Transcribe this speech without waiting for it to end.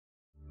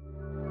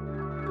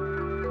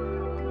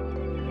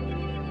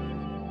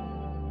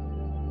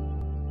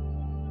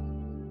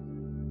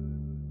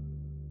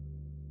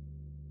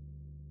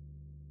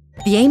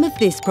The aim of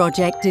this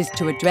project is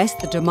to address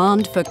the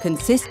demand for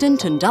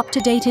consistent and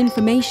up-to-date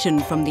information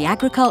from the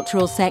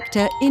agricultural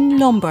sector in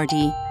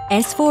Lombardy.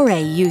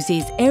 S4A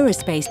uses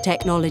aerospace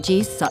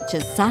technologies such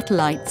as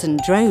satellites and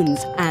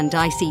drones and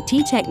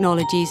ICT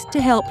technologies to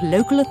help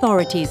local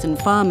authorities and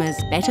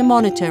farmers better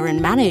monitor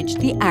and manage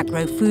the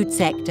agro-food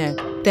sector.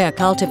 Their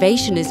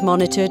cultivation is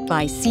monitored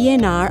by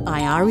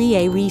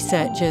CNR-IREA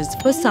researchers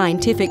for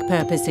scientific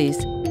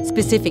purposes.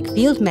 Specific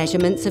field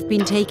measurements have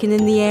been taken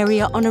in the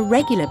area on a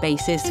regular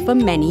basis for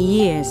many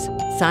years.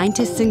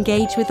 Scientists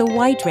engage with a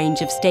wide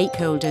range of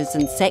stakeholders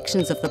and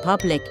sections of the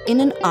public in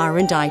an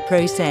R&I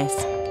process.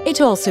 It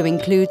also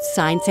includes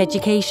science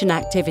education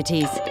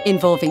activities,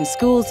 involving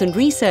schools and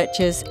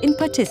researchers in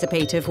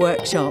participative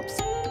workshops.